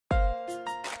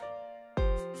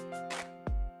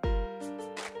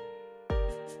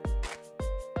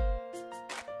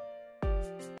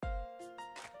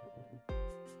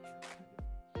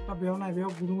दा बेयाव नाय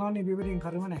बेयाव गुदुङा नैबेबायदि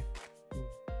ओंखारो माने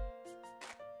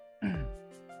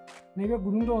नैबे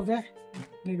गुदुं दं जे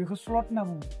नैबेखौ स्लट होनना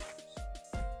बुङो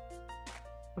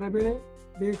ओमफ्राय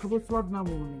बेखौबो स्लट होनना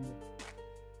बुङो नैबे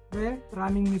बे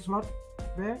रानिंनि स्लट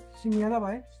बे सिंनिया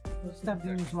जाबाय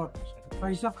स्टार्टिंनि स्लट बा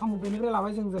हिसाब खालामनायनिफ्राय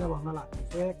लाबाय जों जेनेबा हमना ला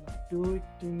 1 2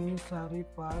 3 4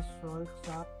 5 6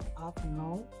 7 8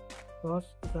 9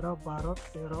 10 11 12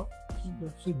 13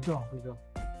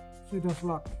 14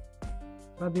 स्लट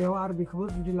दा बेयाव आरो बेखौबो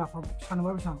जुदि लाफा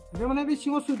सानोबा बेसेबां बे माने बे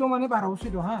सिङाव 14 माने 12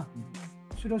 14 हा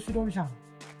 14 बेसेबां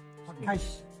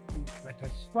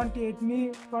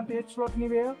 28 स्लटनि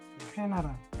बे फेन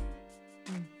आरो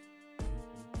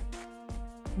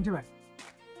मिथिबाय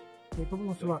बेखौ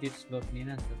बुङो स्लट स्लटनि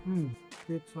ना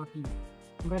बे स्लटनि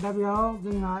ओमफ्राय दा बेयाव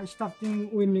जोंहा स्टार्टिं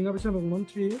विन्डिंआ बेसेबां दंमोन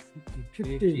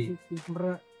 350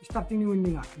 ओमफ्राय स्टार्टिंनि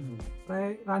विन्डिंआ ओमफ्राय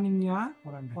रानिंनिया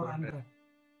 400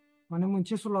 माने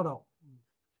मोनसे स्लटआव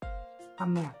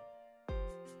फाननाया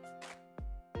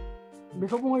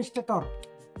बेखौ बुङो स्टेटर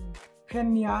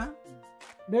फेननिया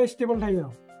बे स्टेबल थायो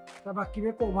दा बाखि बे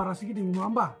कभारासो गिदिङो नङा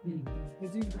होमबा बे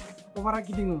जि कभारा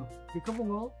गिदिङो बेखौ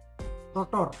बुङो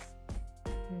रटर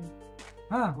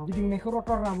हा गिदिंनायखौ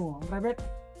रटर होनना बुङो ओमफ्राय बे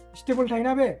स्टेबल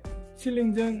थायोना बे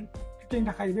सिलिंजों फिटिंनि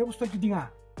थाखाय बे बुस्थुआ गिदिङा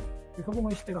बेखौ बुङो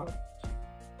स्टेटर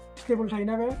स्टेबल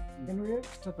थायोना बे बेनो बे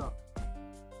स्टेटर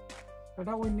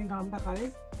दा विन्डिं खालामनो थाखाय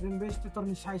जों बे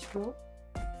स्टेटरनि साइजखौ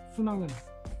सुनांगोन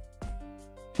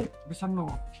बेसेबां दङ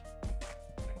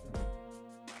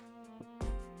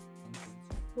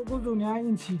गोजौनिया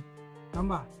इन्सि नङा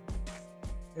होमबा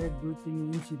 1 2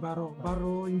 3 इन्सि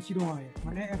 12 इन्सि दङ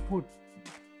माने 1 फुट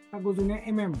दा गोजौनिया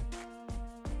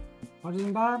आरो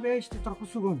जों दा बे स्टेटरखौ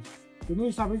सुगोन बेनि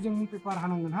हिसाबै जों पेपार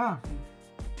हानांगोन हा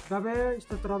दा बे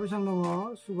स्टेटरा बेसेबां दङ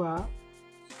सुबा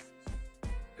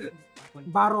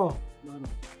 12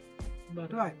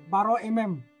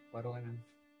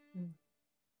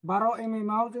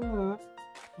 आव जोङो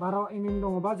 12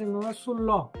 दङबा जोङो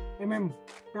 16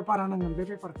 पेपार हानांगोन बे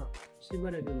पेपारखौ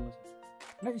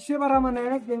एसे बारा माने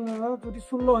जोङो जुदि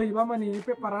 16 होयोबा माने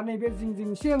पेपारा नैबे जिं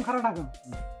एसे ओंखारना थागोन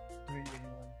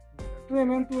 2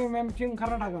 बिथिं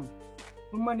ओंखारना थागोन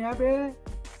होमबानिया बे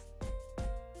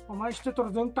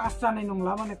स्टेटरजों टाच जानाय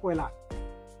नंला माने कयला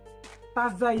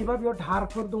टाच जायोबा बेयाव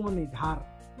धारफोर दङ नै धार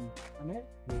माने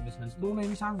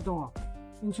दौनायनि चान्स दङ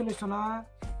इन्सुलेसना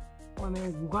माने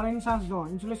गुगानायनि चान्स दङ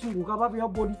इन्सुलेसन गुगाबा बेयाव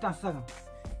बडि टाच जागोन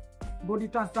बडि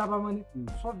टाच जाबा माने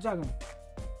सर्ट जागोन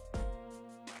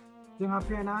जोंहा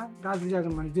फेना गाज्रि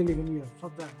जागोन माने जोलैगोन बेयो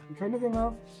सर्ट जागोन बेखायनो जोङो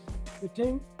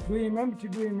बिथिं 2 बिथिं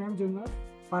 2 जोङो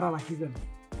बारा लाखिगोन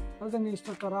दा जोंनि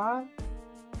स्टेटरा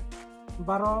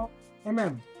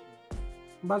 12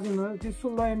 बा जोङो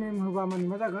 16 होबा माने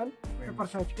मा जागोन पेपार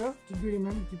साइजखौ 2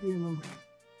 होगोन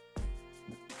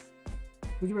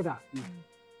बुझिबाय दा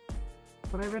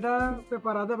ओमफ्राय बे दा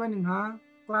पेपारा जाबाय नोंहा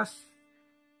क्लास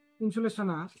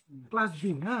इन्सुलेसना क्लास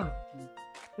बि हा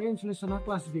बे इन्सुलेसना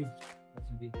क्लास बि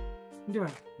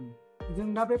मिथिबाय जों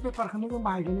दा बे पेपारखौनो जों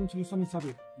बाहायगोन इन्सुलेसन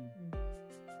हिसाबै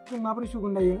जों माबोरै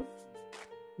सुगोन दायो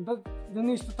दा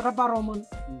जोंनि स्टेटरा 12मोन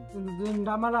जों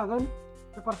दा मा लागोन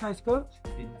पेपार साइजखौ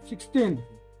 16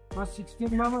 बा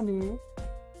 16 मा माने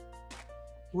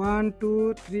 1 2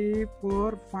 3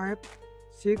 4 5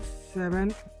 6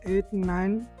 7 8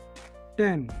 9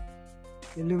 10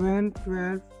 11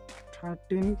 12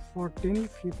 13 14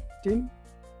 15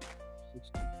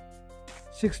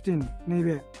 16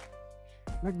 नैबे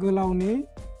गोलावनि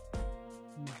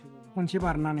खनसे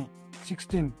बारनानै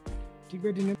 16 थिग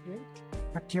बेबायदिनो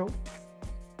खाथियाव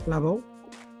लाबाव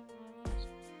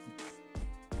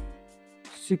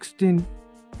 16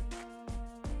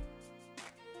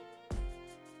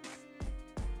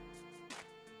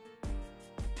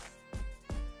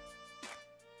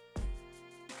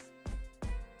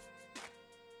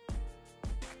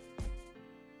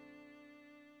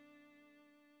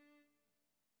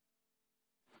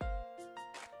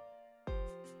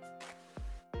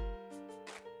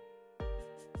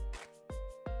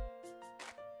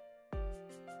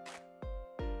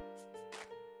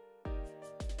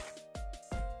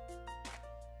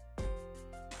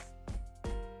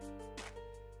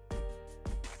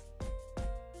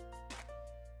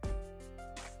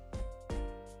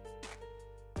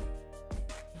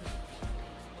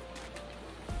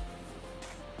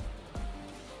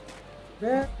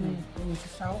 बे मोनसे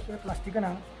सायाव बे प्लास्टिक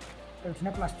गोनां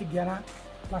बिदिनो प्लास्टिक गैयाना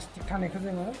प्लास्टिक थानायखौ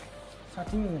जोङो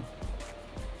साथिं होगोन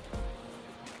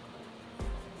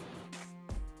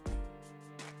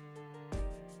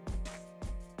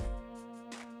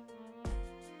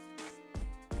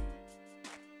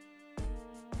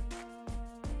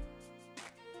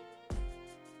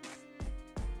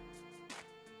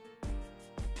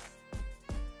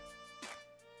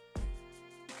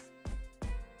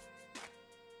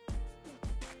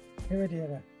बेबायदि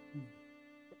आरो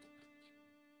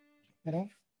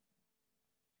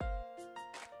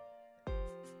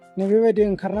नैबेबायदि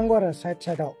ओंखारनांगौ आरो साइड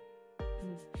साइडआव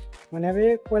माने बे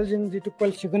कइलजों जितु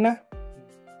कइल सोगोन ना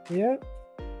बेयो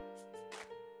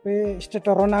बे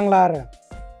स्टेटराव नांला आरो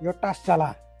बेयाव टाच जाला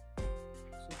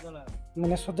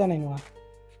माने सर्ट जानाय नङा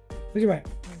बुजिबाय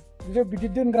बिदि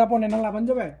दोनग्रा बनायना लाबानो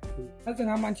जाबाय दा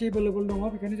जोंहा मानसि एभेलेबल दङ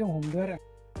बेखायनो जों हमदो आरो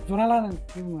जना लानो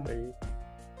बुङो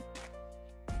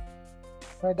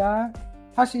ओमफ्राय दा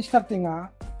फार्स्ट स्टार्टिंआ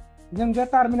जों जे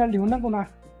टार्मिनेल दिहुननांगौ ना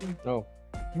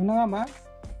दिहुननाङा मा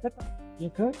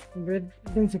बेखौ बे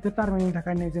दोंसेखौ टार्मिनेलनि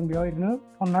थाखायनो जों बेयाव ओरैनो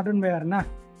थनना दोनबाय आरो ना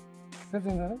बेखौ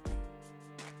जोङो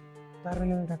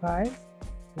टार्मिनेलनि थाखाय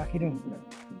लाखिदों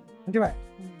मिथिबाय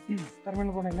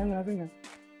टार्मिनेल बनायनांगोना जोङो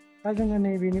दा जोङो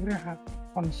नैबेनिफ्राय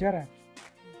खनसै आरो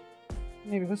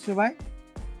नैबेखौ सोबाय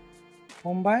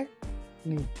हमबाय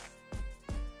नै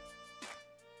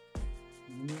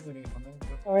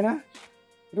जाबायना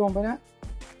बेखौ हमबायना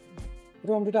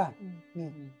बेखौ हमदो दा नै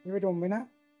बेबायदि हमबायना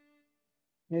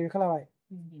नैबेखौ लाबाय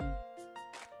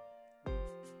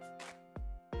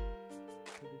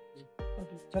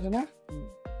जादोंना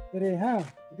ओरै हा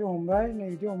बिदि हमबाय नै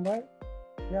बिदि हमबाय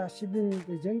बे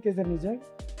आसिबिजों गेजेरनिजों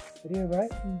ओरै होबाय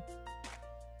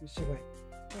सोबाय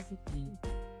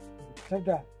जाबाय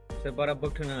दा बारा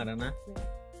बोथोना आरो ना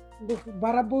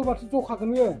बारा बोबाथ' जखागोन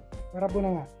बेयो बारा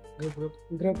बोनाङा ग्रोब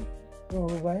ग्रोब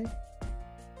होबाय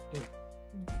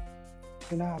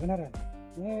सोनो हागोन आरो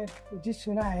बिदि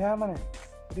सोनो हाया माने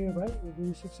ओरै होबाय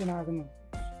बिदिसो सोनो हागोन नों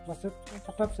होमबासो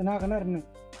थाब थाब सोनो हागोन आरो नों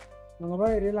नङाबा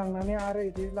ओरै लांनानै आरो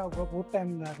बिदि लावबा बहुद टाइम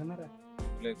लागोन आरो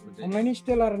हमनायनि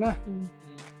स्टाइल आरो ना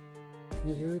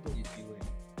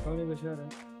गावनि गोसो आरो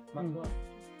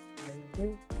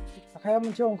आखाया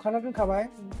मोनसे हमखाना दोनखाबाय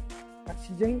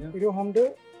आगसिजों ओरै हमदो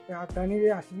आगदानि बे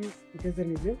आसि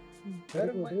गेजेरनिजों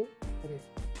ओरै होदो ओरै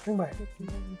रोंबाय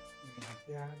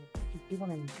 50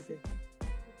 बानायनोसै दे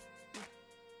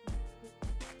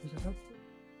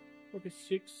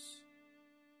 46,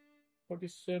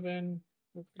 47,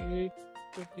 48,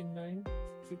 49,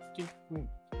 50.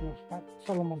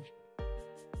 Solomon.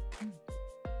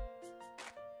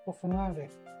 Pofonare.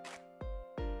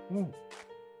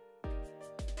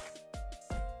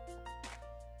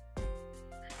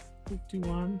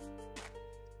 51.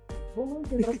 Oh,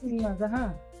 berapa nggak ha?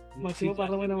 Masih apa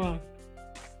nama?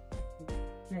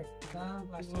 Kita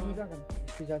langsung juga kan.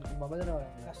 Bisa mama dah lah.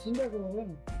 Langsung juga kan.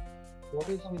 What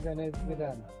is beda?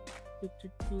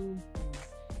 52.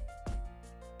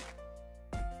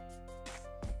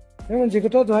 बे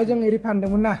मोनसेखौथ' दहाय जों एरै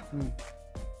फानदोंमोन ना नङा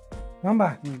होमबा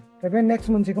दा बे नेक्स्ट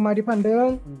मोनसेखौ मादि फानदों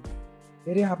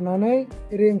एरै हाबनानै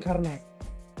एरै ओंखारनाय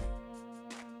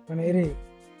माने एरै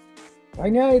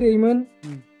दहायनिया एरैमोन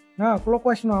ना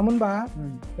क्लकवाइज नङामोनबा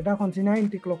दा खनसेना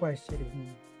एन्टि क्लकवाइज एरै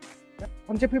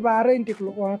खनसे फैबा आरो एन्टि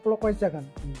क्लकवाइज जागोन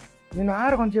बेनि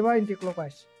आरो खनसेबा एन्टि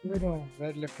क्लकवाइज बेबायदि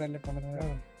राइट लेफ्ट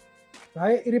खालामनानै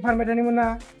दहाय एरै फानबाय थानायमोन ना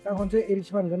दा खनसे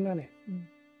एरैसो फानगोन होननानै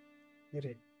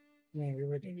एरै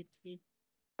बेबायदि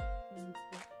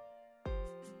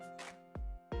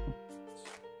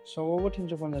सौआवबो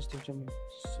 350 टिपसोमोन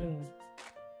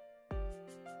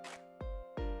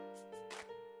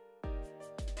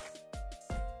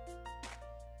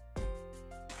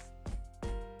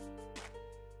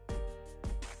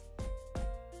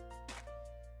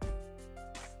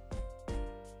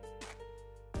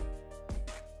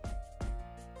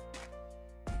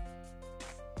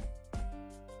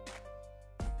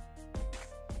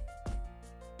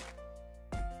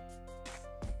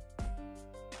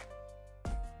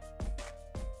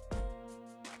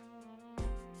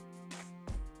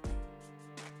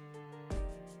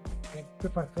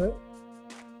पेपारखौ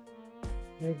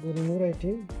गुरुनि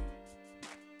राइथिं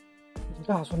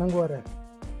बेखौ हास'नांगौ आरो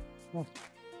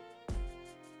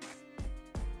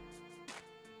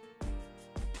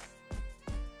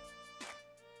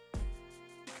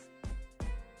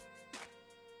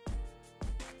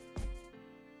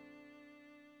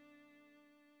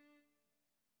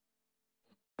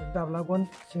दाब्ला गन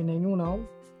सैनायनि उनाव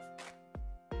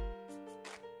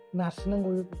नारसिनांगौ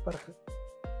बे पेपारखौ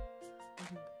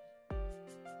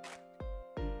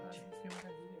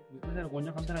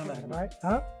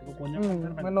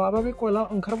नङाबा बे कयला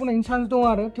ओंखारबोनायनि चान्स दं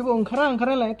आरो थेवबो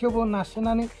ओंखारालाय थेवबो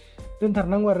नारसिननानै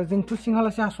दोनथारनांगौ आरो जोंथ'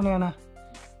 सिंहालासे हास'नायाना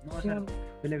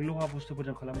बेलेग लहा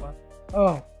बुस्थुफोरजों खालामबा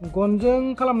गनजों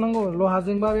खालामनांगौ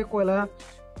लहाजोंबा बे कयला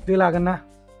दोलागोन ना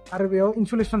आरो बेयाव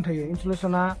इन्सुलेसन थायो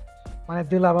इन्सुलेसना माने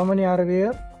दोलाबा माने आरो बेयो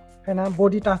खायना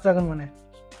बडि टाच जागोन माने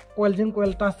कयलजों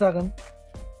कयल टाच जागोन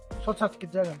सर्ट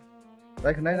सार्किट जागोन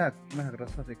जायखौ नायनो हाग्रा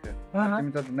सासेखौ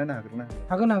नायनो हागोन ना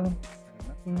हागोन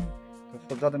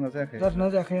सब जादोंना जायाखै जादोंना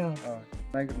जायाखै आं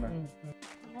नायग्रोना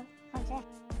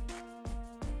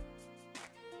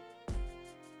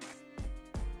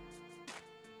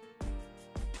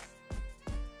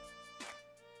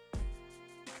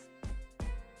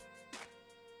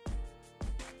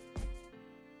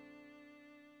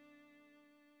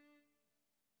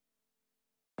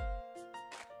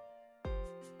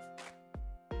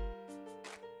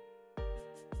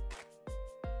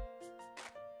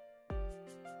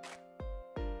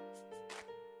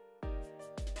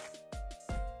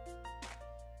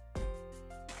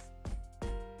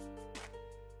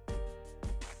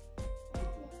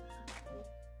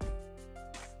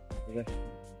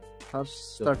फार्स्ट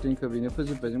स्टार्टिंखौ बेनो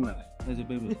फोजोबबाय जोंना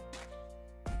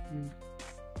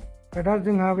दा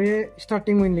जोंहा बे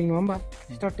स्टार्टिं उइन्डिं नङा होमबा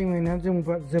स्टार्टिं उइन्डिंआ जों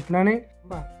जोबनानै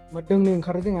होमबा दोंनै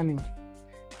ओंखारो जोंहा नै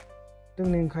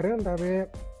दोंनै ओंखारो दा बे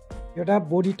दा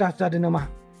बडि टाच जादों नामा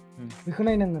बेखौ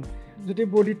नायनांगोन जुदि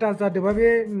बडि टाच जादोंबा बे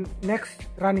नेक्स्ट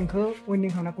रानिंखौ उइन्डिं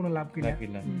खालामना खुनु लाब गैला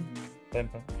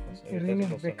ओरैनो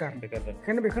बेकार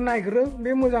ओंखायनो बेखौ नायग्रो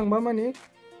बे मोजांबा माने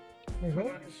बेखौ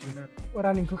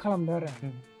रानिंखौ खालामदो आरो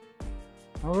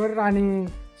माबा रानिं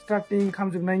स्टार्टिं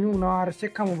खालामजोबनायनि उनाव आरो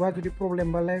चेक खालामोबा जुदि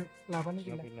प्रब्लेमबालाय लाबानो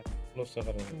गैला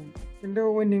खिन्थु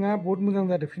उइन्डिंआ बहुत मोजां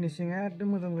जादों फिनिशिंआ एकदम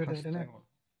मोजां जादों ना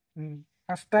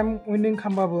फार्स्ट टाइम उइन्डिं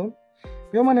खालामबाबो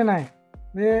बेयाव माने नाय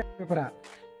बे पेपारा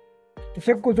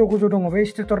एसे गोजौ गोजौ दङ बे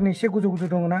स्टेटरनि एसे गोजौ गोजौ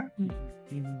दङ ना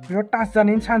बेयाव टाच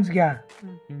जानायनि चान्स गैया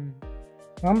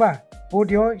नङा होमबा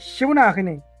बडियाव एसेबो नाङाखै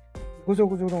नै गोजौ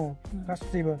गोजौ दङ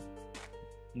गासैबो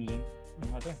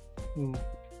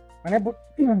माने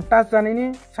टाच जानायनि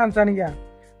चान्सआनो गैया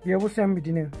बेयावबो सेम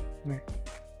बिदिनो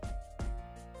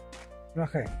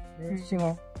नुवाखै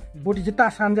सिङाव बडिजों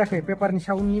टाचानो जायाखै पेपारनि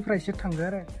साउन्डनिफ्रायसो थांदो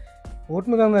आरो बहुत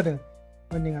मोजां जादों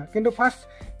उइन्डिंआ खिन्थु फार्स्ट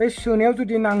बे सोनायाव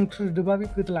जुदि नांथ्रोदोबा बे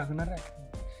गोदोलागोन आरो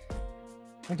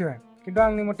मिथिबाय खिन्थु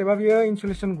आंनि मथेबा बियो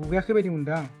इनसुलेसन गुगायाखै बायदि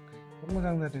मोनदों आं बहुत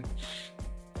मोजां जादों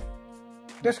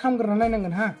टेस्ट खालामग्रोना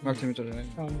नायनांगोन हा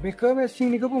बेखौ बे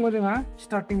सिंनिखौ बुङो जोंहा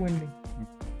स्टार्टिं उइन्डिं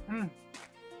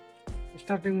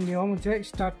स्टार्टिं उइन्डिंआव मोनसे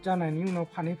स्टार्ट जानायनि उनाव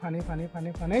फानै फानै फानै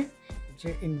फानै फानै मोनसे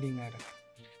एन्डिं आरो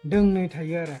दोंनै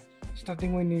थायो आरो स्टार्टिं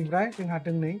उइन्डिंनिफ्राय जोंहा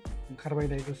दोंनै ओंखारबाय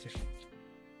दायो दसे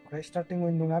ओमफ्राय स्टार्टिं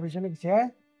उइन्डिंआ बेजों लोगोसे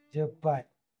जोब्बाय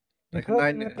बेखौ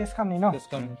टेस्ट खालामनि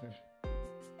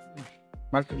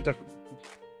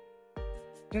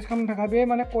टेस्ट खालामनो थाखाय बे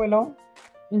माने कइलाव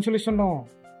इनसुलेसन दङ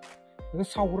बेखौ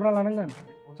सावग्रोना लानांगोन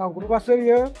सावग्रोबासो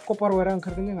बियो कपार वायारा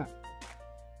ओंखारगोन जोंहा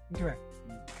मिथिबाय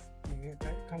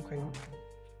खालामखायो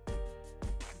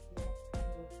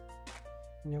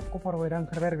कपार वायारा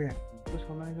ओंखारबाय आरो बे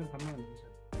सावनानै जइन खालामनांगोन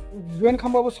जइन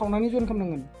खालामबाबो सावनानै जइन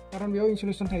खालामनांगोन खारन बेयाव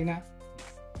इनसुलेसन थायोना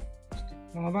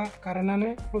नङाबा कारेन्टआनो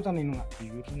फ्ल' जानाय नङा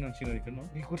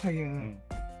बिगुर थायो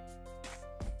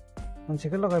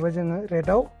मोनसेखौ लगायबाय जोङो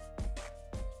रेडआव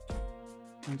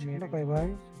मोनसेखौ लगायबाय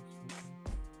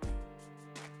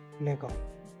ब्लेकआव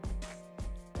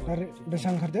आरो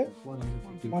बेसेबां ओंखारदो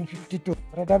 152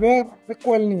 आरो दा बे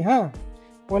कइलनि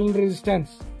कइलनि रेजिस्टेन्स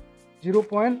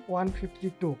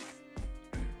 0.152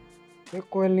 बे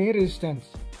कइलनि रेजिस्टेन्स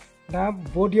दा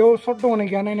बडियाव सर्ट दङ ना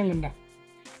गैया नायनांगोन दा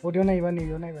बडियाव नायोबा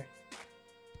नैबेयाव नायबाय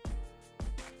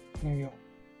नैबेयाव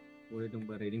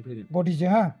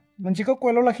बडिजों मोनसेखौ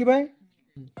कइलाव लाखिबाय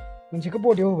मोनसेखौ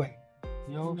बडियाव होबाय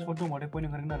बेयाव सर्ट दंबाथाय पइन्ट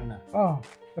ओंखारगोन आरो ना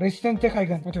रेजिस्टेन्स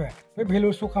देखायगोन मिथिबाय बे भेलु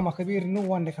शो खालामाखै बे ओरैनो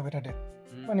 1 देखायबाय थादों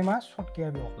माने मा सर्ट गैया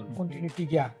बेयाव कन्टिनिउटि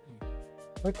गैया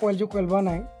बै कइलजों कइलबा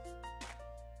नाय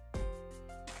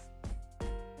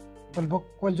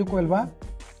कइलजों कइलबा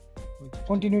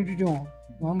कन्टिनिउटि दङ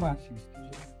नङा होमबा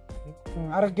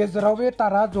आरो गेजेराव बे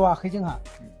तारा जवाखै जोंहा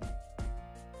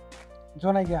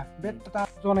जनाय गैया बे तार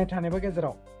जनाय थानायबा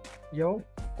गेजेराव बेयाव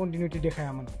कन्टिनिउटि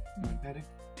देखायामोन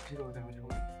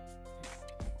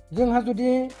जोंहा जुदि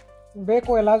बे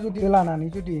कइला जुदि लानानै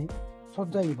जुदि सर्ट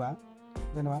जायोबा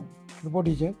जेनेबा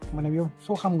बडिजों माने बेयाव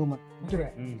शो खालामगौमोन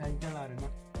मिथिबाय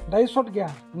दायो सर्ट गैया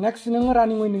नेक्स्ट नों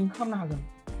रानिं उइन्डिं खालामनो हागोन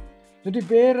जुदि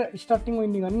बे स्टार्टिं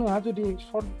उइन्डिंआनो नोंहा जुदि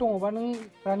सर्ट दङबा नों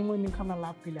रानिं उइन्डिं खालामना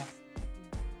लाब गैला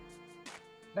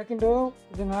दा खिन्थु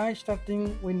जोंहा स्टार्टिं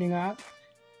उइन्डिंआ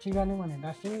थिगानो माने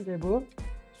दासिम जेबो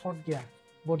सर्ट गैया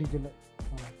बडिजों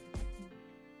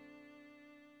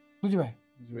बुजिबाय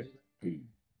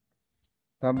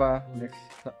होमबा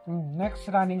नेक्स्ट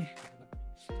रानिं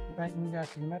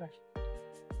जासिगोन आरो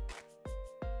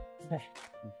दे